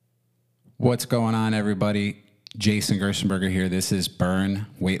What's going on, everybody? Jason Gerstenberger here. This is Burn,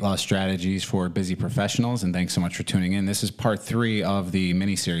 Weight Loss Strategies for Busy Professionals, and thanks so much for tuning in. This is part 3 of the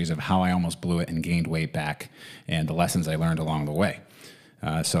mini-series of how I almost blew it and gained weight back and the lessons I learned along the way.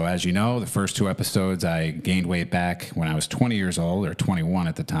 So as you know, the first 2 episodes, I gained weight back when I was 20 years old, or 21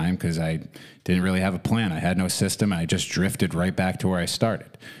 at the time, because I didn't really have a plan. I had no system, and I just drifted right back to where I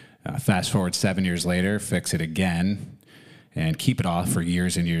started. Fast forward 7 years later, fix it again, and keep it off for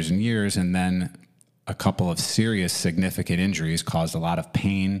years and years and years, and then a couple of serious, significant injuries caused a lot of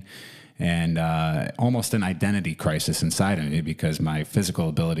pain and almost an identity crisis inside of me because my physical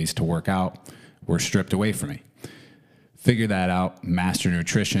abilities to work out were stripped away from me. Figure that out, master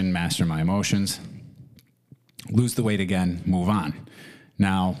nutrition, master my emotions, lose the weight again, move on.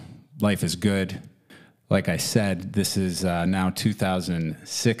 Now, life is good. Like I said, this is now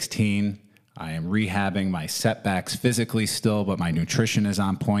 2016. I am rehabbing my setbacks physically still, but my nutrition is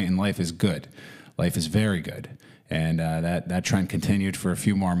on point and life is good. Life is very good. And that trend continued for a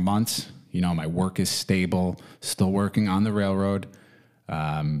few more months. You know, my work is stable, still working on the railroad,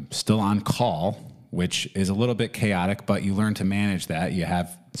 still on call, which is a little bit chaotic, but you learn to manage that. You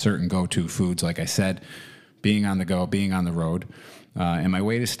have certain go-to foods, like I said, being on the go, being on the road, and my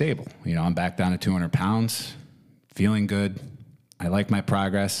weight is stable. You know, I'm back down to 200 pounds, feeling good. I like my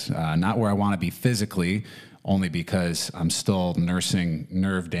progress, not where I want to be physically, only because I'm still nursing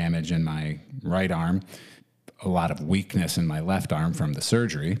nerve damage in my right arm, a lot of weakness in my left arm from the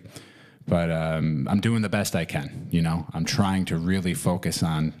surgery, but I'm doing the best I can. You know, I'm trying to really focus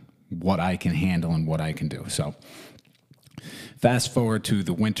on what I can handle and what I can do. So fast forward to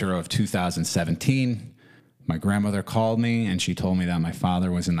the winter of 2017, my grandmother called me and she told me that my father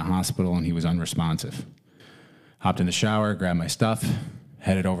was in the hospital and he was unresponsive. Hopped in the shower, grabbed my stuff,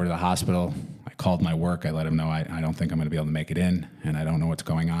 headed over to the hospital. I called my work. I let them know I don't think I'm going to be able to make it in, and I don't know what's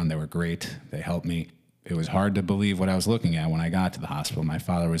going on. They were great. They helped me. It was hard to believe what I was looking at when I got to the hospital. My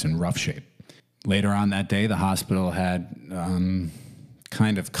father was in rough shape. Later on that day, the hospital had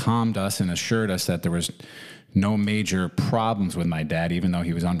kind of calmed us and assured us that there was no major problems with my dad, even though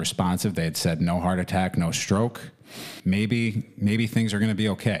he was unresponsive. They had said no heart attack, no stroke. Maybe things are going to be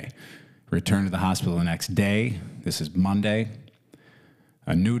okay. Returned to the hospital the next day. This is Monday.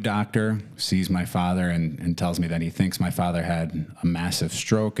 A new doctor sees my father and tells me that he thinks my father had a massive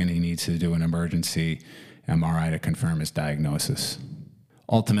stroke and he needs to do an emergency MRI to confirm his diagnosis.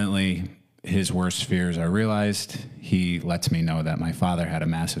 Ultimately, his worst fears are realized. He lets me know that my father had a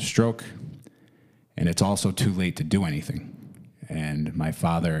massive stroke and it's also too late to do anything. And my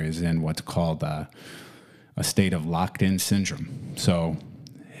father is in what's called a state of locked-in syndrome. So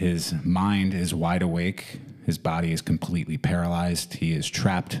his mind is wide awake. His body is completely paralyzed. He is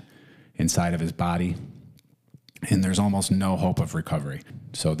trapped inside of his body, and there's almost no hope of recovery.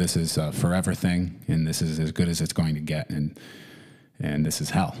 So this is a forever thing, and this is as good as it's going to get, and this is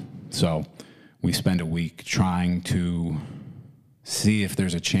hell. So we spend a week trying to see if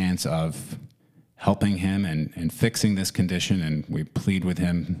there's a chance of helping him and fixing this condition, and we plead with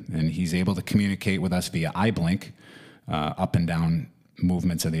him, and he's able to communicate with us via eye blink, up and down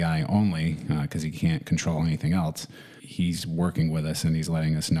movements of the eye only, because he can't control anything else. He's working with us and he's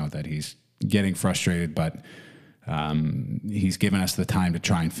letting us know that he's getting frustrated, but he's given us the time to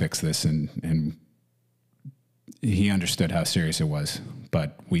try and fix this, and he understood how serious it was,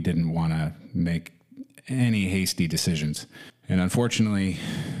 but we didn't want to make any hasty decisions. And unfortunately,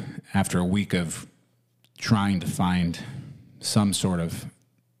 after a week of trying to find some sort of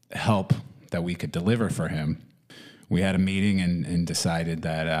help that we could deliver for him, we had a meeting and decided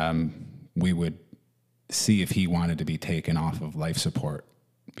that we would see if he wanted to be taken off of life support,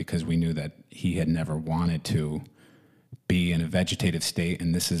 because we knew that he had never wanted to be in a vegetative state,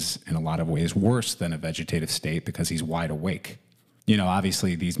 and this is in a lot of ways worse than a vegetative state because he's wide awake. You know,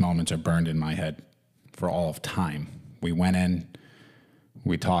 obviously these moments are burned in my head for all of time. We went in,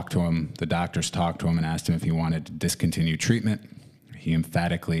 we talked to him, the doctors talked to him and asked him if he wanted to discontinue treatment. He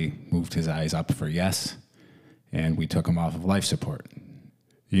emphatically moved his eyes up for yes. And we took him off of life support.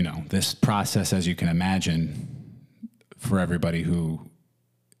 You know, this process, as you can imagine, for everybody who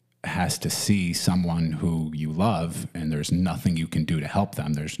has to see someone who you love and there's nothing you can do to help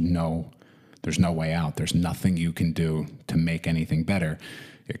them, there's no way out, there's nothing you can do to make anything better,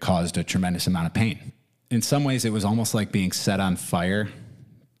 it caused a tremendous amount of pain. In some ways, it was almost like being set on fire,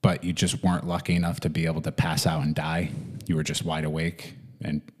 but you just weren't lucky enough to be able to pass out and die. You were just wide awake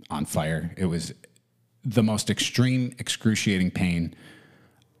and on fire. It was the most extreme, excruciating pain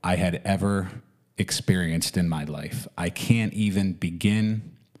I had ever experienced in my life. I can't even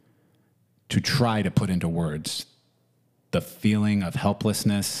begin to try to put into words the feeling of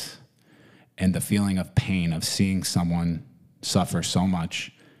helplessness and the feeling of pain of seeing someone suffer so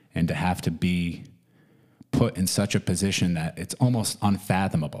much and to have to be put in such a position that it's almost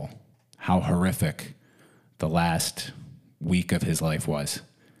unfathomable how horrific the last week of his life was.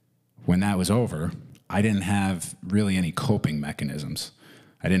 When that was over, I didn't have really any coping mechanisms.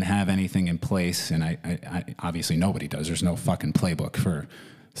 I didn't have anything in place, and I obviously nobody does. There's no fucking playbook for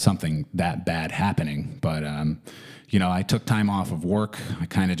something that bad happening. But, I took time off of work. I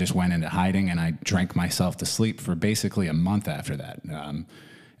kind of just went into hiding, and I drank myself to sleep for basically a month after that.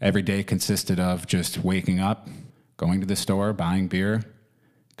 Every day consisted of just waking up, going to the store, buying beer,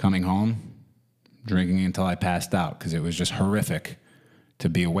 coming home, drinking until I passed out, because it was just horrific to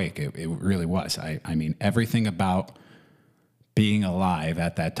be awake. It really was. I mean, everything about being alive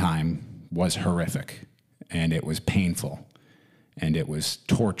at that time was horrific, and it was painful, and it was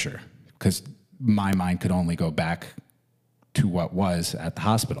torture, because my mind could only go back to what was at the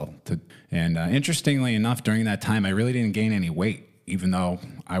hospital. And interestingly enough, during that time, I really didn't gain any weight, even though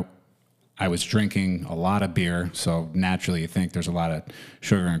I was drinking a lot of beer, so naturally you think there's a lot of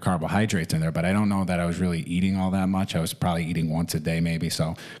sugar and carbohydrates in there, but I don't know that I was really eating all that much. I was probably eating once a day maybe,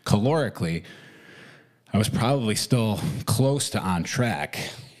 so calorically, I was probably still close to on track,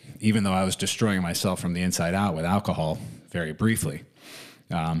 even though I was destroying myself from the inside out with alcohol very briefly.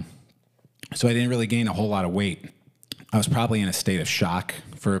 So I didn't really gain a whole lot of weight. I was probably in a state of shock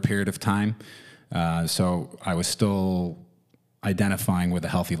for a period of time, so I was still identifying with a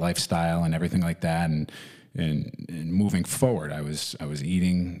healthy lifestyle and everything like that, and moving forward, I was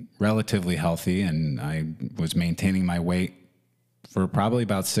eating relatively healthy, and I was maintaining my weight for probably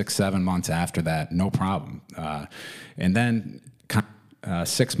about 6-7 months after that, no problem. And then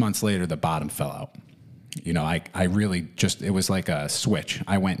 6 months later, the bottom fell out. I really just, it was like a switch.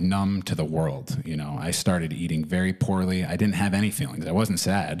 I went numb to the world. I started eating very poorly. I didn't have any feelings. I wasn't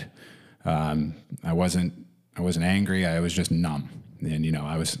sad. I wasn't angry. I was just numb. And,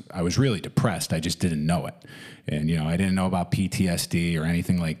 I was really depressed. I just didn't know it. And, I didn't know about PTSD or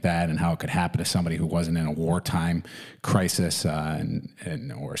anything like that, and how it could happen to somebody who wasn't in a wartime crisis,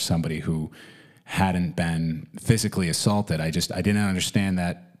 or somebody who hadn't been physically assaulted. I didn't understand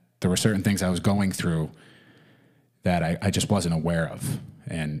that there were certain things I was going through that I just wasn't aware of.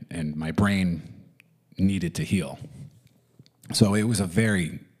 And my brain needed to heal. So it was a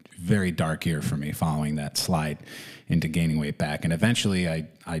very, very dark year for me following that slide into gaining weight back. And eventually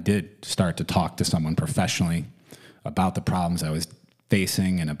I did start to talk to someone professionally about the problems I was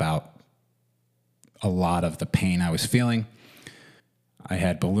facing and about a lot of the pain I was feeling. I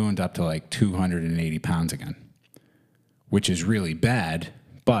had ballooned up to like 280 pounds again, which is really bad,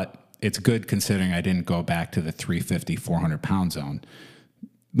 but it's good considering I didn't go back to the 350, 400 pound zone.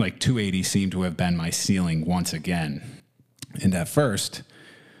 Like 280 seemed to have been my ceiling once again. And at first,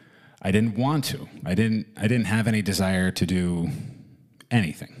 I didn't want to. I didn't have any desire to do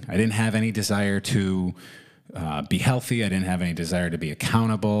anything. I didn't have any desire to be healthy. I didn't have any desire to be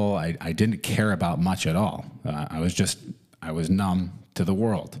accountable. I didn't care about much at all. I was numb to the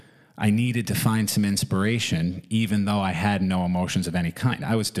world. I needed to find some inspiration, even though I had no emotions of any kind.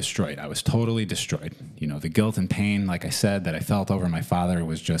 I was destroyed. I was totally destroyed. The guilt and pain, like I said, that I felt over my father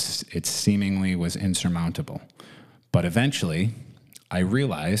was just, it seemingly was insurmountable. But eventually, I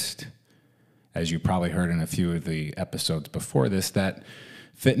realized, as you probably heard in a few of the episodes before this, that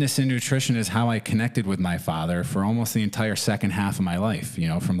fitness and nutrition is how I connected with my father for almost the entire second half of my life.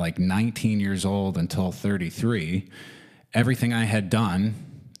 From like 19 years old until 33, everything I had done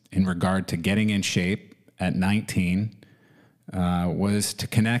in regard to getting in shape at 19 was to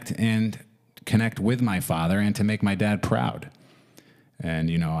connect with my father and to make my dad proud.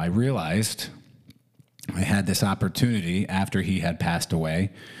 And, I realized I had this opportunity after he had passed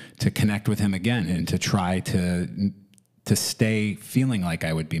away to connect with him again and to try to stay feeling like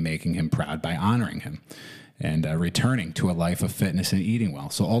I would be making him proud by honoring him and returning to a life of fitness and eating well.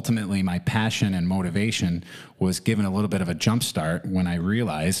 So ultimately, my passion and motivation was given a little bit of a jump start when I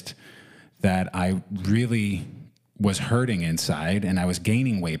realized that I really was hurting inside and I was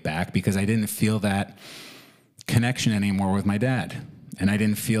gaining weight back because I didn't feel that connection anymore with my dad. And I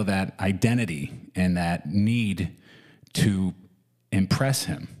didn't feel that identity and that need to impress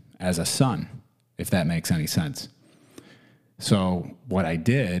him as a son, if that makes any sense. So what I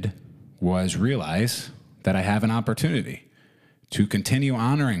did was realize that I have an opportunity to continue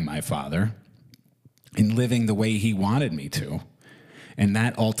honoring my father and living the way he wanted me to. And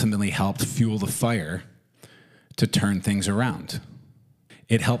that ultimately helped fuel the fire to turn things around.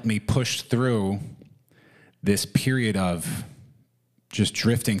 It helped me push through this period of just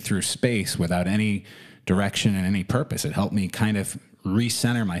drifting through space without any direction and any purpose. It helped me kind of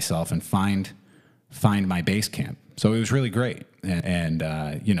recenter myself and find my base camp. So it was really great. And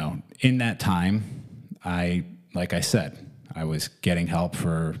you know, in that time, like I said, I was getting help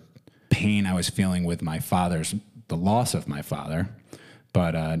for pain I was feeling with the loss of my father.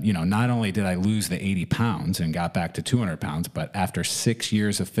 But, you know, not only did I lose the 80 pounds and got back to 200 pounds, but after 6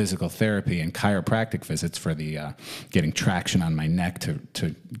 years of physical therapy and chiropractic visits for the getting traction on my neck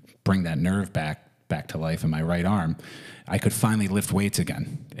to bring that nerve back to life in my right arm, I could finally lift weights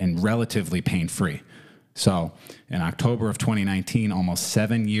again and relatively pain-free. So in October of 2019, almost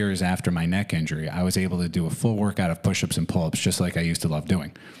 7 years after my neck injury, I was able to do a full workout of push-ups and pull-ups just like I used to love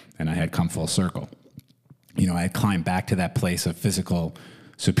doing. And I had come full circle. You know, I had climbed back to that place of physical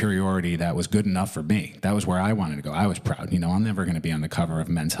superiority that was good enough for me. That was where I wanted to go. I was proud. You know, I'm never going to be on the cover of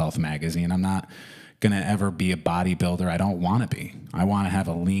Men's Health magazine. I'm not going to ever be a bodybuilder. I don't want to be. I want to have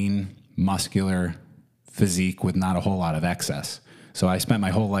a lean, muscular physique with not a whole lot of excess. So I spent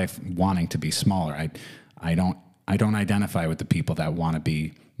my whole life wanting to be smaller. I don't identify with the people that want to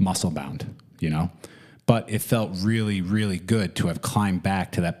be muscle bound, you know? But it felt really, really good to have climbed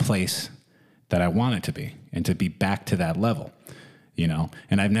back to that place that I wanted to be and to be back to that level, you know?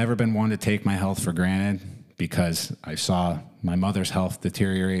 And I've never been one to take my health for granted because I saw my mother's health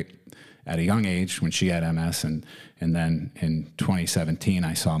deteriorate at a young age when she had MS. And then in 2017,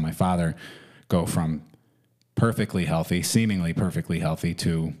 I saw my father go from perfectly healthy, seemingly perfectly healthy,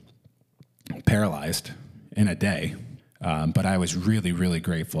 to paralyzed in a day. But I was really, really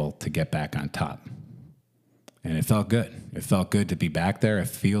grateful to get back on top. And it felt good. It felt good to be back there. It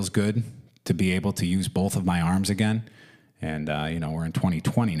feels good to be able to use both of my arms again. And, you know, we're in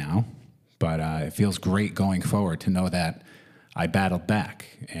 2020 now, but it feels great going forward to know that I battled back.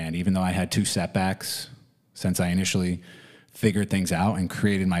 And even though I had 2 setbacks since I initially figured things out and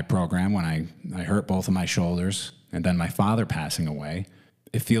created my program when I hurt both of my shoulders and then my father passing away,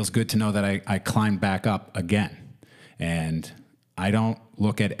 it feels good to know that I climbed back up again. And I don't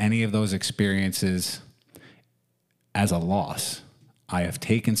look at any of those experiences as a loss. I have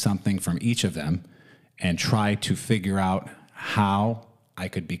taken something from each of them and tried to figure out how I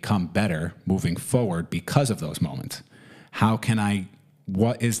could become better moving forward because of those moments.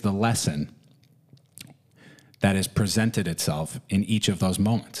 What is the lesson that has presented itself in each of those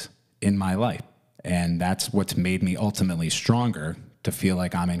moments in my life? And that's what's made me ultimately stronger to feel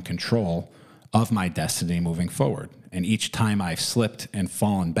like I'm in control of my destiny moving forward. And each time I've slipped and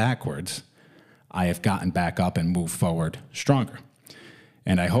fallen backwards, I have gotten back up and moved forward stronger.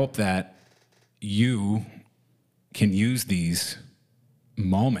 And I hope that you can use these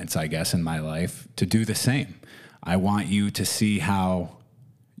moments, I guess, in my life to do the same. I want you to see how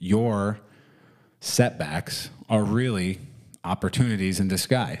your setbacks are really opportunities in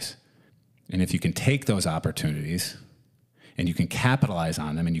disguise. And if you can take those opportunities and you can capitalize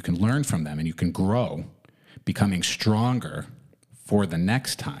on them and you can learn from them and you can grow, becoming stronger for the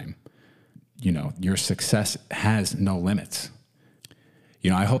next time, you know, your success has no limits. You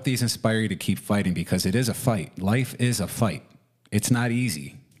know, I hope these inspire you to keep fighting because it is a fight. Life is a fight. It's not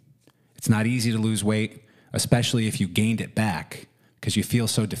easy. It's not easy to lose weight, especially if you gained it back because you feel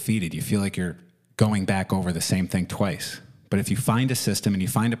so defeated. You feel like you're going back over the same thing twice. But if you find a system and you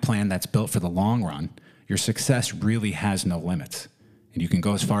find a plan that's built for the long run, your success really has no limits. And you can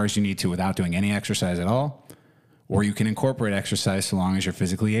go as far as you need to without doing any exercise at all, or you can incorporate exercise so long as you're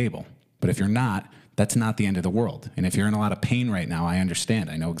physically able. But if you're not, that's not the end of the world. And if you're in a lot of pain right now, I understand.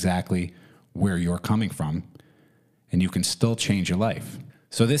 I know exactly where you're coming from, and you can still change your life.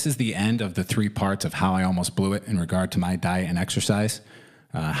 So this is the end of the 3 parts of how I almost blew it in regard to my diet and exercise,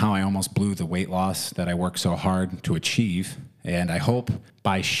 how I almost blew the weight loss that I worked so hard to achieve. And I hope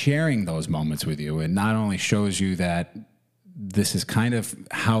by sharing those moments with you, it not only shows you that this is kind of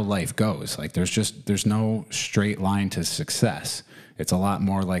how life goes. Like there's no straight line to success. It's a lot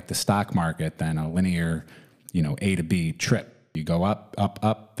more like the stock market than a linear, you know, A to B trip. You go up, up,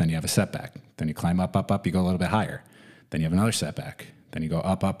 up, then you have a setback. Then you climb up, up, up, you go a little bit higher. Then you have another setback. Then you go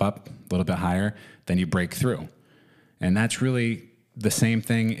up, up, up, a little bit higher. Then you break through. And that's really the same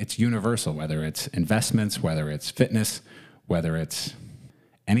thing. It's universal, whether it's investments, whether it's fitness, whether it's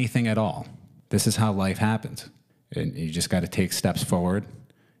anything at all. This is how life happens. And you just got to take steps forward.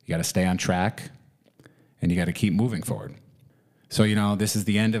 You got to stay on track, and you got to keep moving forward. So, you know, this is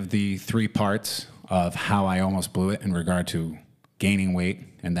the end of the 3 parts of how I almost blew it in regard to gaining weight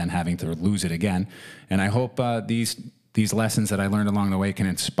and then having to lose it again. And I hope these lessons that I learned along the way can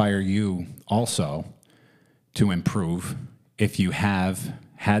inspire you also to improve if you have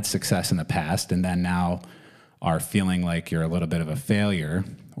had success in the past and then now are feeling like you're a little bit of a failure,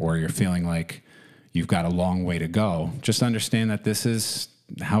 or you're feeling like you've got a long way to go. Just understand that this is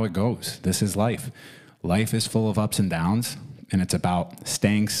how it goes. This is life. Life is full of ups and downs, and it's about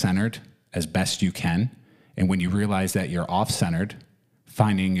staying centered as best you can. And when you realize that you're off-centered,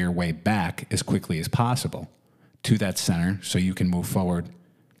 finding your way back as quickly as possible to that center so you can move forward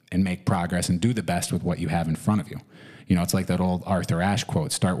and make progress and do the best with what you have in front of you. You know, it's like that old Arthur Ashe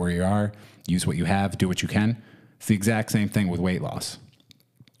quote, start where you are, use what you have, do what you can. It's the exact same thing with weight loss.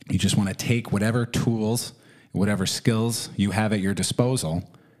 You just want to take whatever tools, whatever skills you have at your disposal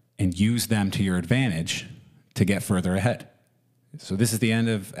and use them to your advantage to get further ahead. So this is the end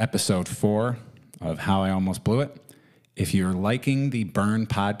of episode 4 of How I Almost Blew It. If you're liking the Burn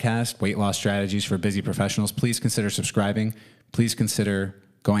podcast, Weight Loss Strategies for Busy Professionals, please consider subscribing. Please consider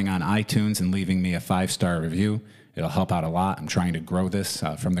going on iTunes and leaving me a 5-star review. It'll help out a lot. I'm trying to grow this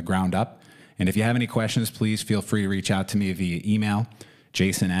from the ground up. And if you have any questions, please feel free to reach out to me via email,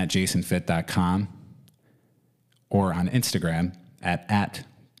 jason@jasonfit.com, or on Instagram at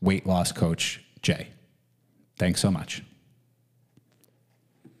weightlosscoachj. Thanks so much.